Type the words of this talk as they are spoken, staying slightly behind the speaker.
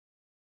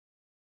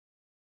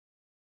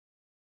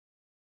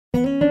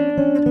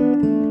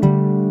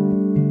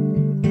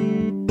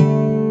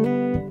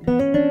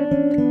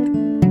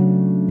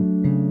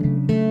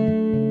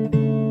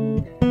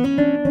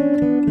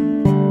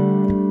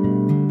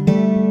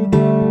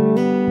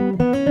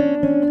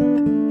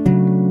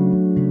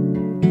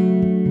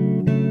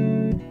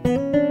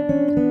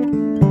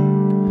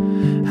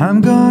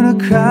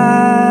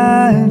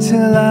cry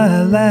until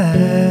I laugh.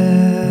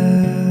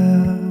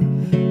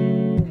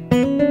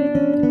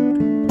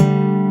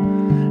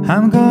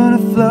 I'm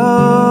gonna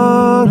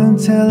float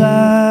until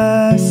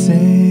I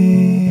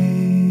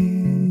sink.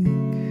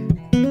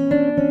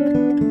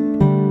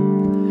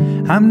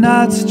 I'm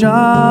not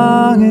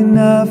strong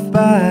enough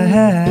by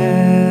half,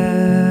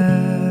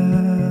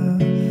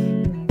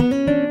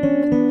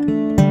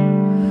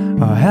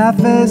 or half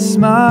as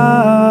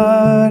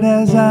smart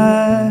as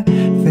I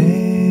think.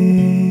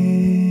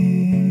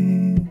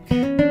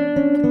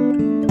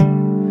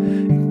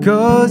 It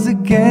goes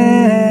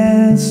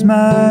against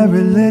my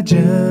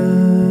religion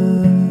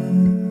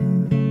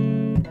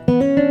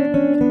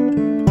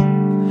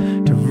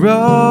to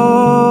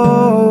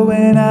row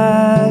when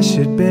I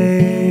should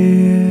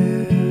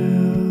bail.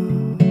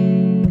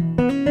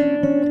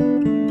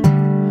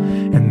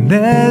 And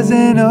there's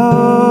an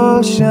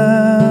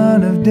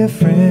ocean of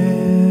difference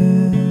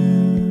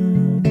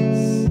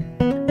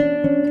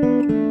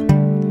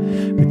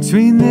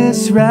between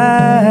this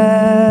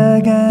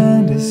rag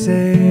and a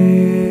sail.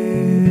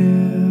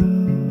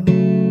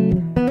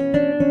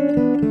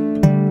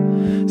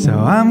 So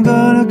I'm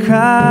gonna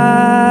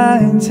cry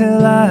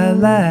until I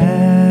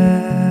laugh.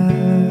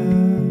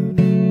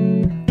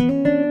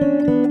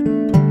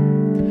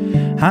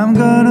 I'm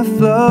gonna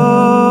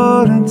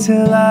float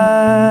until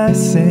I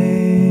sink.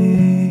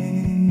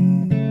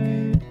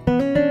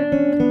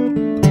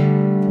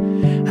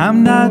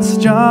 I'm not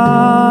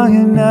strong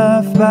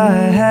enough by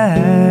half,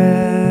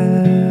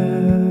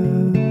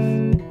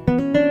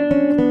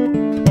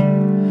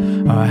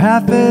 or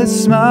half as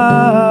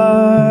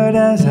smart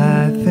as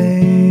I think.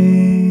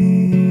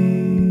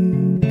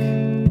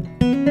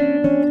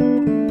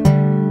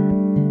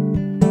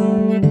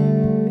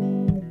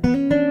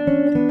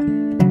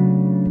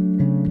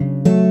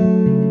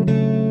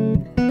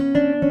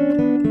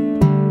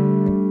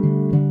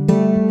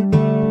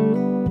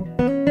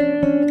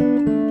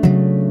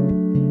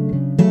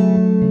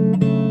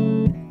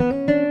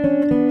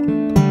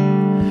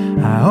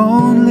 I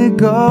only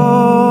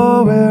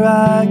go where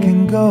I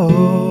can go,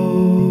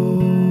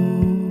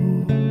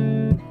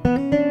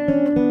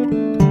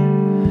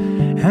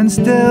 and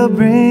still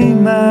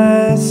bring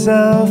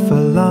myself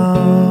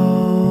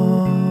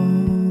along.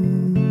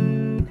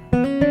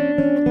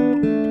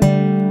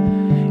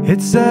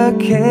 It's a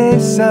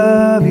case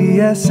of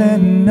yes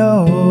and no.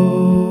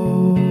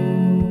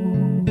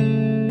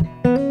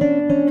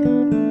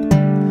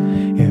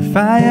 If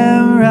I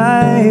am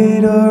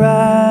right or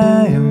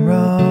I am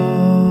wrong.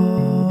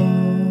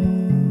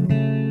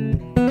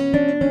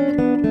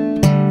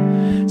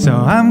 So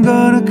I'm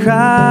gonna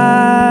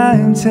cry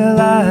until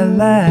I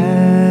laugh.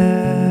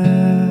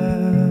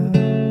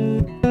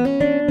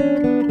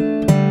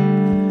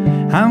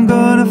 I'm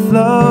gonna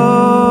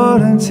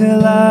float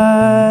until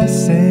I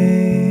sink.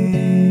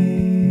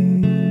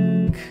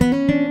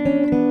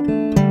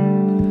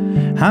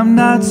 I'm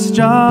not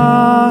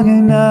strong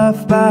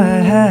enough by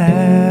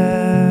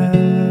half,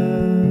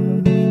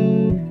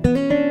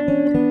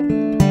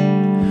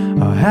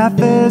 or half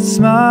as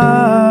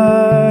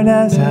smart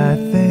as I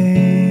think.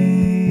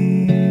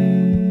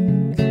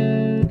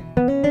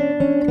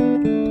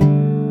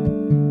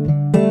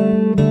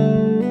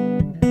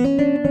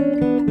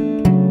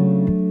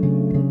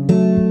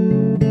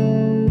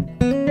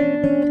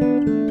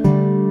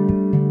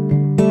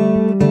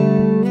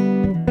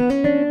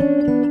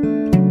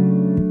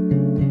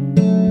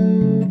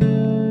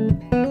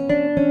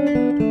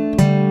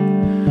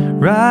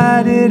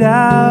 Write it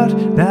out,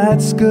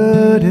 that's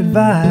good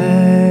advice.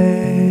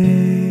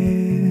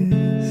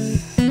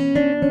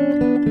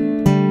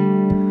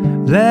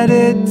 Let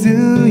it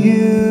do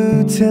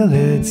you till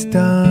it's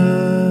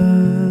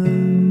done.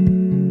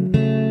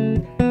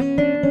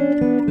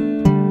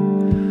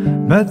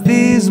 But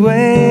these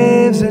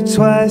waves are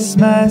twice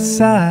my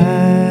size,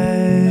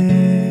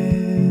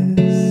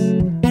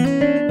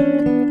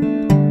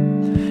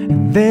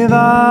 and they've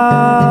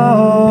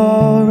already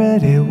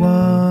won.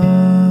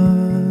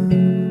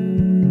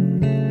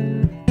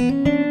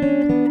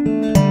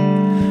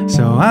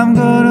 So I'm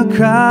gonna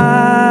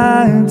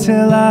cry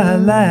until I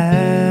laugh.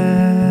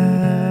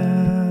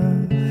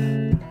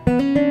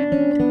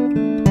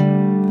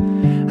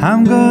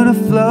 I'm gonna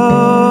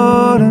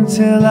float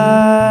until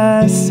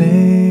I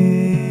sink.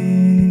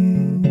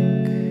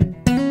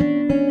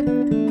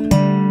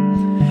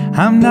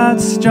 I'm not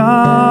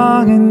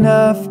strong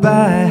enough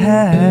by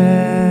half,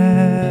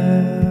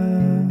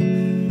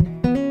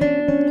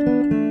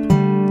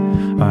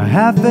 or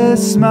half as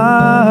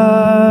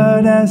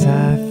smart as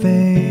I